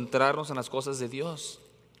y concentrarnos en las cosas de Dios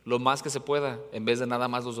lo más que se pueda, en vez de nada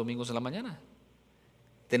más los domingos en la mañana.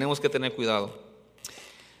 Tenemos que tener cuidado.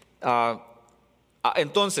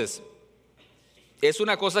 Entonces, es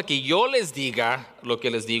una cosa que yo les diga lo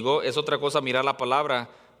que les digo, es otra cosa mirar la palabra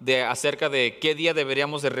acerca de qué día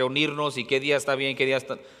deberíamos de reunirnos y qué día está bien, qué día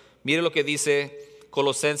está. Mire lo que dice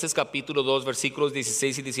Colosenses capítulo 2, versículos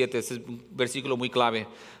 16 y 17, este es un versículo muy clave.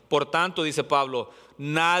 Por tanto, dice Pablo,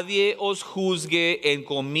 nadie os juzgue en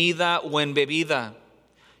comida o en bebida.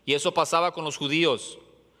 Y eso pasaba con los judíos,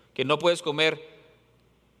 que no puedes comer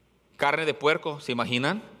carne de puerco, ¿se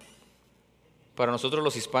imaginan? Para nosotros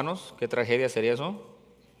los hispanos, ¿qué tragedia sería eso?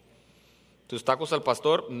 ¿Tus tacos al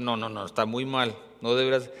pastor? No, está muy mal, no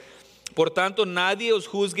deberías. Por tanto, nadie os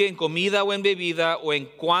juzgue en comida o en bebida o en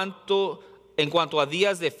cuanto a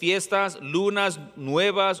días de fiestas, lunas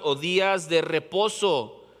nuevas o días de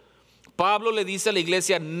reposo. Pablo le dice a la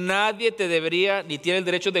iglesia, nadie te debería ni tiene el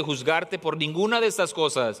derecho de juzgarte por ninguna de estas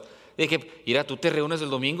cosas. De que, mira, tú te reúnes el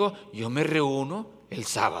domingo, yo me reúno el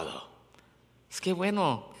sábado. Es que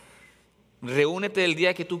bueno, reúnete el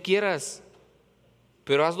día que tú quieras,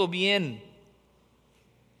 pero hazlo bien.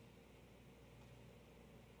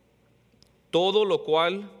 Todo lo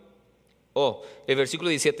cual, el versículo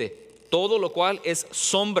 17, todo lo cual es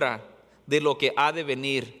sombra de lo que ha de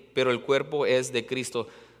venir, pero el cuerpo es de Cristo.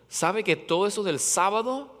 ¿Sabe que todo eso del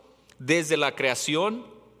sábado, desde la creación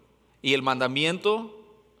y el mandamiento,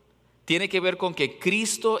 tiene que ver con que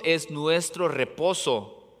Cristo es nuestro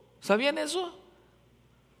reposo? ¿Sabían eso?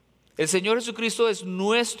 El Señor Jesucristo es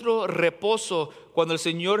nuestro reposo. Cuando el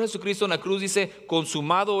Señor Jesucristo en la cruz dice,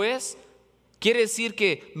 consumado es, quiere decir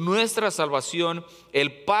que nuestra salvación,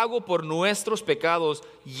 el pago por nuestros pecados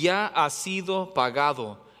ya ha sido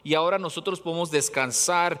pagado y ahora nosotros podemos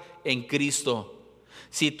descansar en Cristo.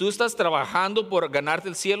 Si tú estás trabajando por ganarte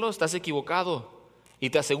el cielo, estás equivocado y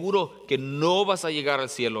te aseguro que no vas a llegar al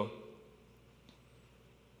cielo.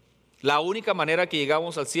 La única manera que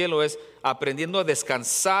llegamos al cielo es aprendiendo a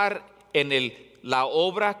descansar en la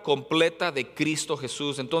obra completa de Cristo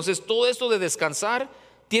Jesús. Entonces todo esto de descansar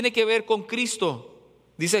tiene que ver con Cristo.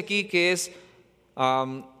 Dice aquí que es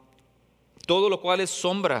todo lo cual es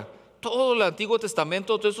sombra. Todo el Antiguo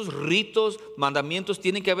Testamento, todos esos ritos, mandamientos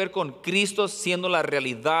tienen que ver con Cristo siendo la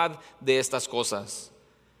realidad de estas cosas.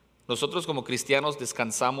 Nosotros como cristianos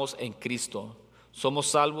descansamos en Cristo. Somos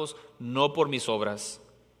salvos no por mis obras,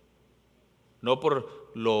 no por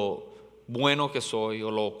lo bueno que soy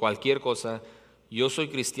o cualquier cosa. Yo soy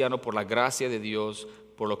cristiano por la gracia de Dios,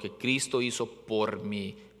 por lo que Cristo hizo por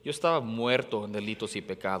mí. Yo estaba muerto en delitos y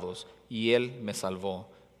pecados y Él me salvó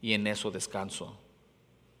y en eso descanso.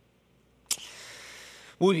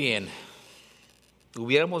 Muy bien.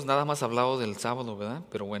 Hubiéramos nada más hablado del sábado, ¿verdad?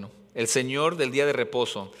 Pero bueno, el Señor del día de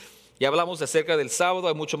reposo. Ya hablamos acerca del sábado,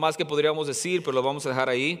 hay mucho más que podríamos decir, pero lo vamos a dejar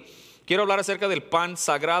ahí. Quiero hablar acerca del pan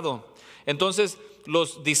sagrado. Entonces,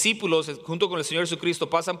 los discípulos, junto con el Señor Jesucristo,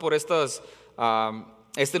 pasan por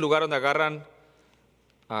este lugar donde agarran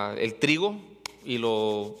el trigo y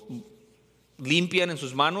lo limpian en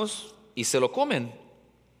sus manos y se lo comen.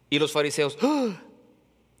 Y los fariseos, ¡ah!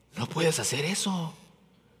 No puedes hacer eso.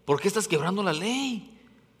 ¿Por qué estás quebrando la ley?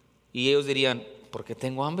 Y ellos dirían, porque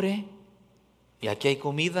tengo hambre y aquí hay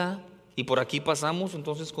comida y por aquí pasamos,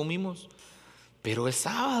 entonces comimos. Pero es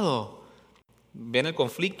sábado. ¿Ven el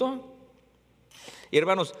conflicto? Y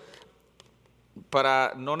hermanos,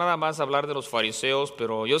 para no nada más hablar de los fariseos,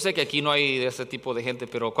 pero yo sé que aquí no hay de ese tipo de gente,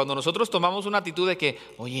 pero cuando nosotros tomamos una actitud de que,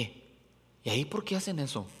 oye, ¿y ahí por qué hacen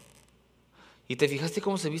eso? ¿Y te fijaste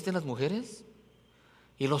cómo se visten las mujeres?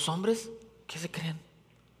 ¿Y los hombres? ¿Qué se creen?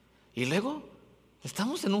 Y luego,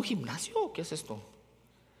 ¿estamos en un gimnasio o qué es esto?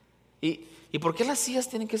 ¿Y por qué las sillas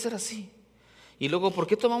tienen que ser así? Y luego, ¿por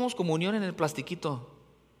qué tomamos comunión en el plastiquito?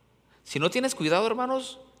 Si no tienes cuidado,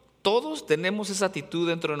 hermanos, todos tenemos esa actitud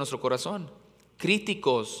dentro de nuestro corazón,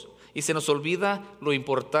 críticos, y se nos olvida lo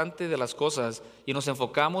importante de las cosas y nos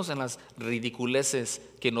enfocamos en las ridiculeces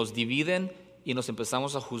que nos dividen y nos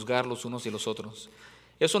empezamos a juzgar los unos y los otros.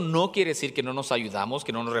 Eso no quiere decir que no nos ayudamos,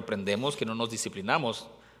 que no nos reprendemos, que no nos disciplinamos.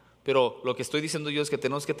 Pero lo que estoy diciendo yo es que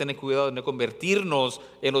tenemos que tener cuidado de no convertirnos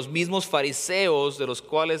en los mismos fariseos de los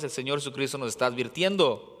cuales el Señor Jesucristo nos está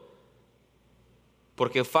advirtiendo.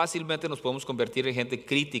 Porque fácilmente nos podemos convertir en gente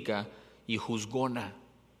crítica y juzgona.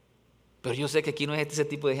 Pero yo sé que aquí no hay ese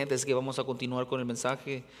tipo de gente, así que vamos a continuar con el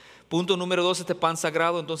mensaje. Punto número 2, este pan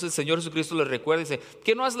sagrado. Entonces el Señor Jesucristo les recuerda y dice,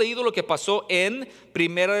 ¿qué no has leído lo que pasó en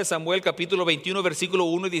 1 Samuel capítulo 21 versículo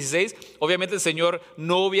 1 y 16? Obviamente el Señor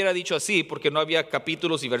no hubiera dicho así porque no había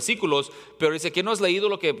capítulos y versículos, pero dice, ¿qué no has leído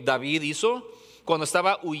lo que David hizo cuando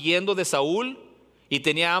estaba huyendo de Saúl y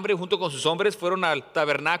tenía hambre junto con sus hombres? Fueron al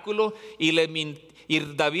tabernáculo y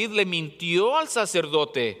David le mintió al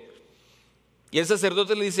sacerdote. Y el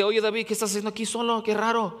sacerdote le dice, oye David, ¿qué estás haciendo aquí solo? Qué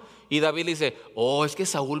raro. Y David le dice, es que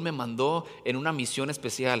Saúl me mandó en una misión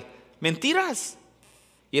especial. Mentiras.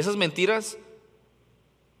 Y esas mentiras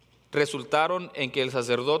resultaron en que el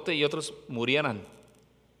sacerdote y otros murieran.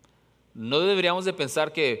 No deberíamos de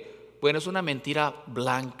pensar que, bueno, es una mentira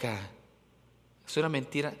blanca. Es una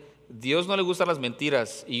mentira. Dios no le gustan las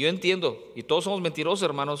mentiras. Y yo entiendo, y todos somos mentirosos,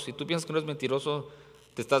 hermanos. Si tú piensas que no eres mentiroso,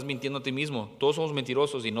 te estás mintiendo a ti mismo. Todos somos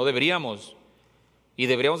mentirosos y no deberíamos. Y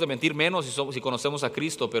deberíamos de mentir menos si conocemos a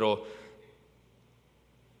Cristo, pero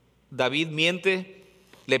David miente,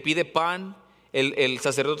 le pide pan, el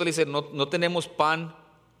sacerdote le dice, no tenemos pan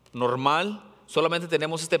normal, solamente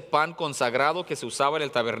tenemos este pan consagrado que se usaba en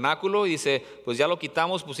el tabernáculo, y dice, pues ya lo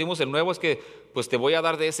quitamos, pusimos el nuevo, es que pues te voy a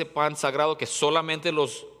dar de ese pan sagrado que solamente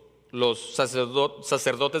los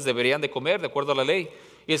sacerdotes deberían de comer, de acuerdo a la ley.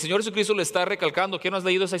 Y el Señor Jesucristo le está recalcando, ¿qué no has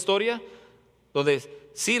leído esa historia? Donde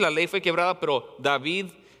sí, la ley fue quebrada, pero David,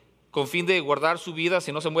 con fin de guardar su vida,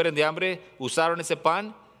 si no se mueren de hambre, usaron ese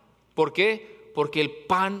pan. ¿Por qué? Porque el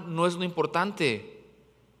pan no es lo importante.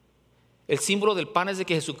 El símbolo del pan es de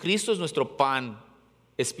que Jesucristo es nuestro pan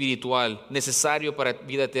espiritual, necesario para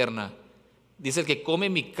vida eterna. Dice, el que come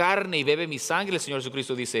mi carne y bebe mi sangre, el Señor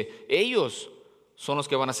Jesucristo dice, ellos son los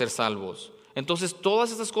que van a ser salvos. Entonces,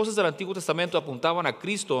 todas estas cosas del Antiguo Testamento apuntaban a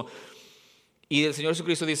Cristo. Y el Señor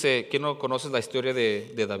Jesucristo dice, ¿que no conoces la historia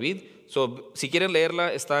de David? Si quieren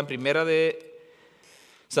leerla, está en 1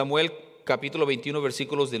 Samuel capítulo 21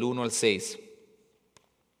 versículos del 1 al 6.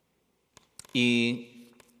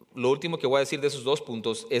 Y lo último que voy a decir de esos dos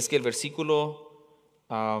puntos es que el versículo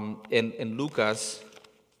en Lucas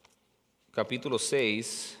capítulo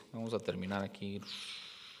 6, vamos a terminar aquí.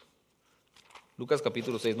 Lucas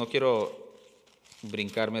capítulo 6, no quiero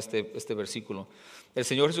brincarme este versículo. El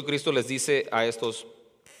Señor Jesucristo les dice a estos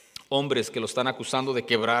hombres que lo están acusando de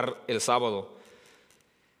quebrar el sábado.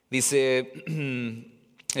 Dice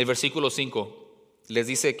el versículo 5, les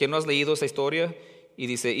dice, ¿qué no has leído esa historia? Y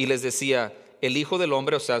dice, y les decía, el Hijo del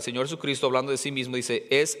Hombre, o sea, el Señor Jesucristo hablando de sí mismo, dice,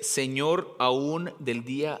 es Señor aún del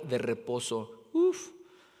día de reposo.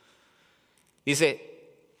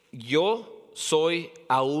 Dice, yo soy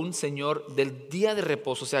aún Señor del día de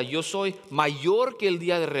reposo, o sea, yo soy mayor que el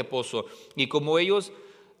día de reposo. Y como ellos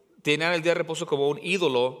tenían el día de reposo como un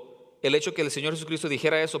ídolo, el hecho que el Señor Jesucristo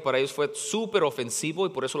dijera eso para ellos fue súper ofensivo y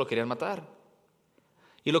por eso lo querían matar.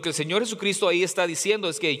 Y lo que el Señor Jesucristo ahí está diciendo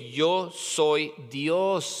es que yo soy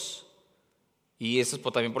Dios. Y eso es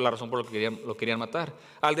también por la razón por la que lo querían matar.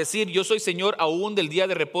 Al decir yo soy Señor aún del día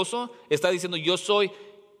de reposo, está diciendo yo soy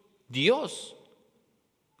Dios.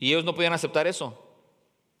 Y ellos no podían aceptar eso.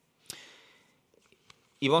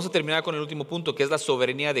 Y vamos a terminar con el último punto, que es la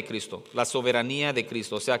soberanía de Cristo. La soberanía de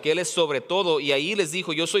Cristo. O sea, que Él es sobre todo. Y ahí les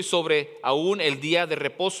dijo, yo soy sobre aún el día de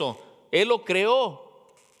reposo. Él lo creó.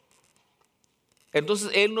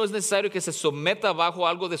 Entonces, Él no es necesario que se someta bajo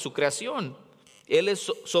algo de su creación. Él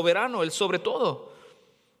es soberano, Él sobre todo.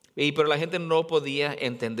 Pero la gente no podía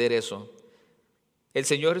entender eso. El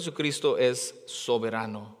Señor Jesucristo es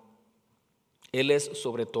soberano. Él es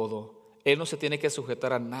sobre todo. Él no se tiene que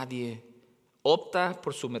sujetar a nadie. Opta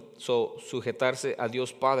por sujetarse a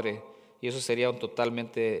Dios Padre, y eso sería un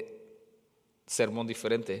totalmente sermón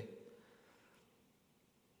diferente.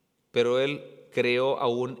 Pero Él creó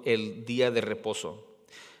aún el día de reposo.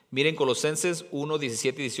 Miren Colosenses 1,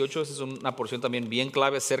 17 y 18, esa es una porción también bien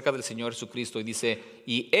clave acerca del Señor Jesucristo. Y dice,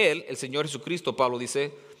 y Él, el Señor Jesucristo, Pablo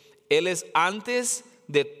dice, Él es antes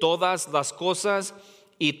de todas las cosas,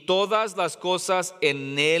 y todas las cosas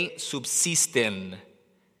en Él subsisten.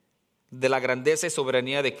 De la grandeza y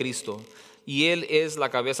soberanía de Cristo. Y Él es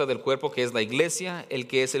la cabeza del cuerpo, que es la iglesia, el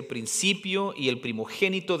que es el principio y el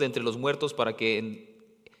primogénito de entre los muertos, para que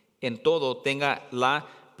en todo tenga la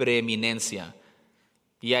preeminencia.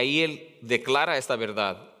 Y ahí Él declara esta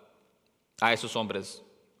verdad a esos hombres.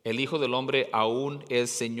 El Hijo del Hombre aún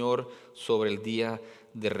es Señor sobre el día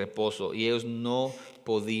de reposo. Y ellos no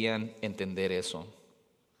podían entender eso.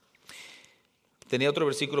 Tenía otro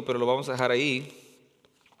versículo, pero lo vamos a dejar ahí.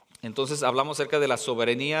 Entonces hablamos acerca de la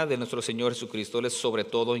soberanía de nuestro Señor Jesucristo. Él es sobre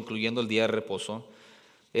todo, incluyendo el día de reposo.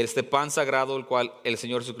 Este pan sagrado, el cual el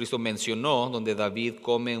Señor Jesucristo mencionó, donde David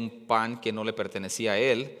come un pan que no le pertenecía a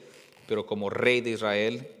él, pero como rey de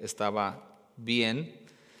Israel estaba bien.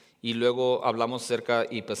 Y luego hablamos acerca,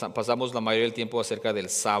 y pasamos la mayoría del tiempo acerca del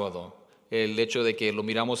sábado. El hecho de que lo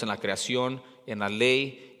miramos en la creación, en la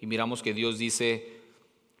ley, y miramos que Dios dice,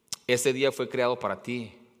 este día fue creado para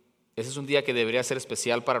ti. Ese es un día que debería ser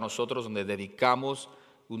especial para nosotros, donde dedicamos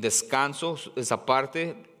un descanso, esa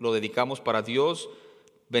parte lo dedicamos para Dios.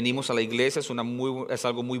 Venimos a la iglesia, es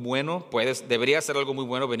algo muy bueno, debería ser algo muy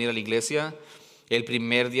bueno venir a la iglesia el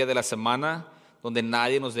primer día de la semana, donde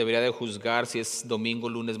nadie nos debería de juzgar si es domingo,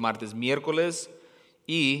 lunes, martes, miércoles,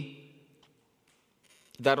 y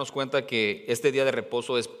darnos cuenta que este día de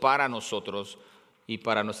reposo es para nosotros y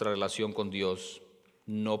para nuestra relación con Dios.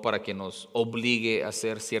 No para que nos obligue a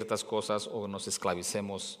hacer ciertas cosas o nos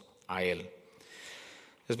esclavicemos a Él.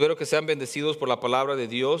 Espero que sean bendecidos por la palabra de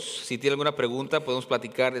Dios. Si tienen alguna pregunta, podemos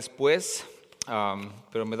platicar después.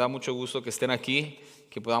 Pero me da mucho gusto que estén aquí,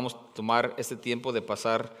 que podamos tomar este tiempo de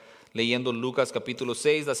pasar leyendo Lucas capítulo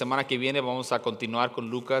 6. La semana que viene vamos a continuar con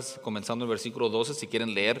Lucas, comenzando el versículo 12, si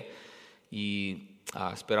quieren leer. Y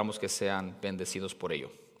esperamos que sean bendecidos por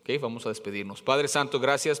ello. Okay, vamos a despedirnos. Padre Santo,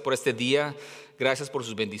 gracias por este día, gracias por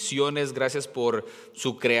sus bendiciones, gracias por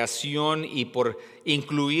su creación y por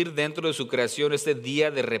incluir dentro de su creación este día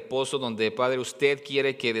de reposo donde, Padre, usted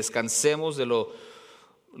quiere que descansemos de lo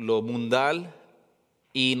mundal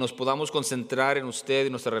y nos podamos concentrar en usted y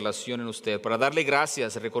nuestra relación en usted, para darle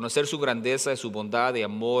gracias, reconocer su grandeza y su bondad y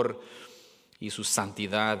amor y su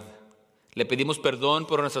santidad. Le pedimos perdón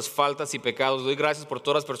por nuestras faltas y pecados. Doy gracias por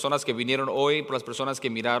todas las personas que vinieron hoy, por las personas que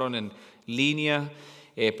miraron en línea.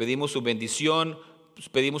 Pedimos su bendición,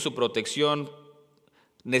 pedimos su protección.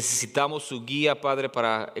 Necesitamos su guía, Padre,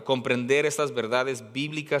 para comprender estas verdades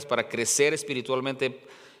bíblicas, para crecer espiritualmente,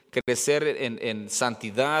 crecer en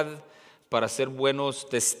santidad, para ser buenos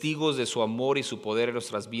testigos de su amor y su poder en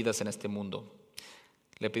nuestras vidas en este mundo.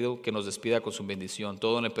 Le pido que nos despida con su bendición.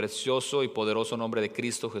 Todo en el precioso y poderoso nombre de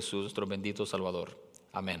Cristo Jesús, nuestro bendito Salvador.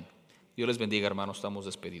 Amén. Dios les bendiga, hermanos. Estamos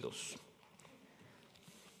despedidos.